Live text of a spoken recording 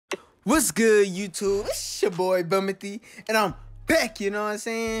What's good, YouTube? It's your boy Bumity, and I'm back, you know what I'm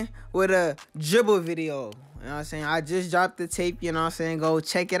saying, with a dribble video. You know what I'm saying? I just dropped the tape, you know what I'm saying? Go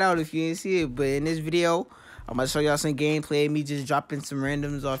check it out if you didn't see it. But in this video, I'm gonna show y'all some gameplay, me just dropping some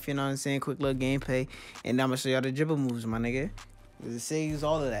randoms off, you know what I'm saying? Quick little gameplay, and I'm gonna show y'all the dribble moves, my nigga. The SIGs,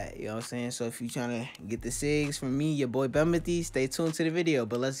 all of that, you know what I'm saying? So if you trying to get the SIGs from me, your boy Bumity, stay tuned to the video.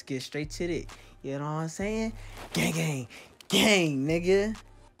 But let's get straight to it, you know what I'm saying? Gang, gang, gang, nigga.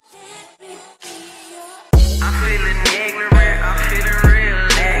 I'm feeling ignorant, I'm feeling real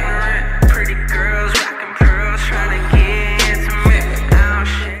ignorant. Pretty girls rockin' pearls, trying to get intimate. Oh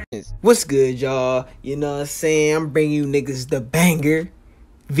shit. What's good, y'all? You know what I'm saying? I'm bringing you niggas the banger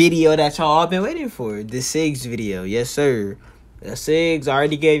video that y'all all been waiting for. The SIGs video. Yes, sir. The SIGs, I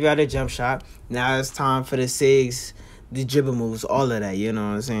already gave y'all the jump shot. Now it's time for the SIGs, the dribble moves, all of that. You know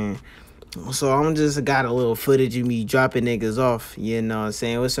what I'm saying? So I'm just got a little footage of me dropping niggas off, you know what I'm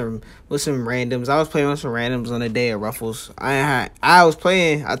saying, with some randoms. I was playing with some randoms on the day of Ruffles. I was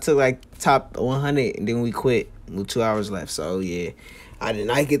playing, I took like top 100 and then we quit with 2 hours left. So yeah, I did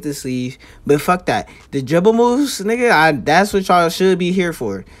not get the sleeve, but fuck that. The dribble moves, nigga, that's what y'all should be here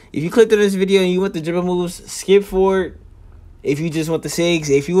for. If you clicked on this video and you want the dribble moves, skip forward. If you just want the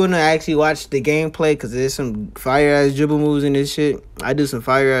SIGs, if you want to actually watch the gameplay, because there's some fire-ass dribble moves in this shit. I do some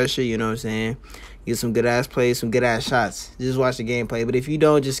fire-ass shit, you know what I'm saying? Get some good-ass plays, some good-ass shots. Just watch the gameplay. But if you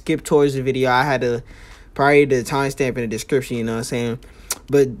don't, just skip towards the video. I had to probably the timestamp in the description, you know what I'm saying?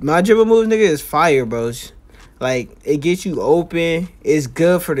 But my dribble moves, nigga, is fire, bros. Like, it gets you open. It's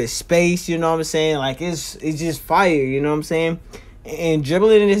good for the space, you know what I'm saying? Like, it's just fire, you know what I'm saying? And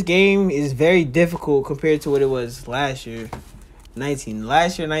dribbling in this game is very difficult compared to what it was last year. 19.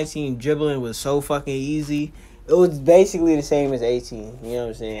 Last year, 19, dribbling was so fucking easy. It was basically the same as 18. You know what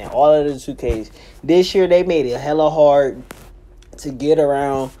I'm saying? All of the 2Ks. This year, they made it hella hard to get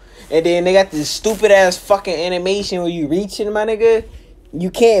around. And then they got this stupid-ass fucking animation where you reaching, my nigga. You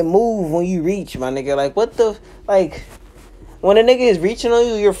can't move when you reach, my nigga. Like, what the... Like, when a nigga is reaching on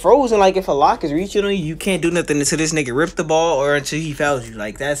you, you're frozen. Like, if a lock is reaching on you, you can't do nothing until this nigga rip the ball or until he fouls you.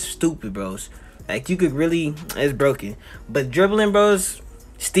 Like, that's stupid, bros. Like, you could really, it's broken. But dribbling, bros,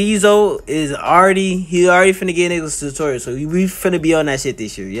 Steezo is already finna get niggas tutorial. So we finna be on that shit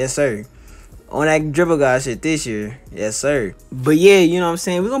this year. Yes, sir. On that dribble guy shit this year. Yes, sir. But yeah, you know what I'm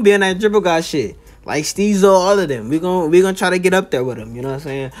saying? We're gonna be on that dribble guy shit. Like Steezo, all of them. We're gonna try to get up there with them, you know what I'm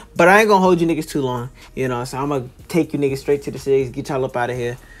saying? But I ain't gonna hold you niggas too long. You know what I'm saying? I'm gonna take you niggas straight to the SIGs, get y'all up out of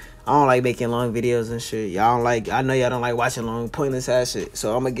here. I don't like making long videos and shit. Y'all don't like, I know y'all don't like watching long, pointless ass shit.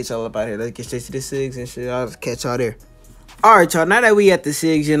 So I'm gonna get y'all up out here. Let's get straight to the SIGs and shit. I'll catch y'all there. Alright, y'all. Now that we at the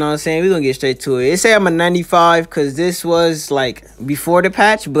SIGs, you know what I'm saying? We're gonna get straight to it. It say I'm a 95 because this was like before the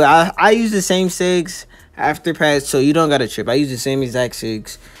patch. But I use the same SIGs after patch. So you don't gotta trip. I use the same exact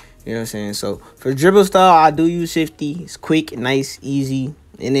SIGs. You know what I'm saying? So for dribble style, I do use 50. It's quick, nice, easy.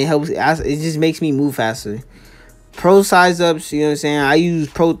 And it helps. It just makes me move faster. Pro size ups, you know what I'm saying? I use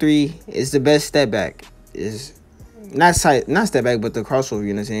Pro 3. It's the best step back. It's not step back, but the crossover,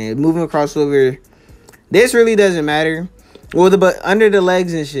 you know what I'm saying? Moving crossover, this really doesn't matter. Well, but under the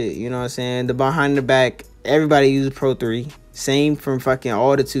legs and shit, you know what I'm saying? The behind the back, everybody uses Pro 3. Same from fucking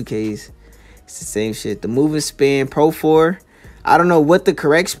all the 2Ks. It's the same shit. The moving spin, Pro 4. I don't know what the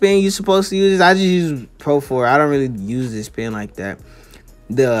correct spin you're supposed to use. I just use Pro 4. I don't really use the spin like that.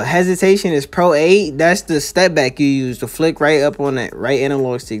 The hesitation is Pro 8. That's the step back you use. The flick right up on that right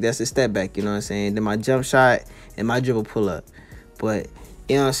analog stick. That's the step back, you know what I'm saying? Then my jump shot and my dribble pull up. But,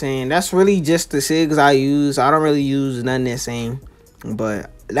 you know what I'm saying? That's really just the SIGs I use. I don't really use none the same.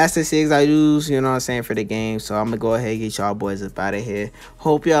 But that's the SIGs I use, you know what I'm saying, for the game. So I'm going to go ahead and get y'all boys up out of here.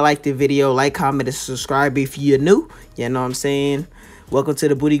 Hope y'all like the video. Like, comment, and subscribe if you're new. You know what I'm saying? Welcome to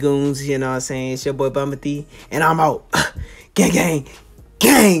the Booty Goons. You know what I'm saying? It's your boy Bumity. And I'm out. Gang, gang.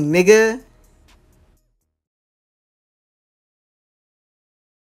 Gang, nigga.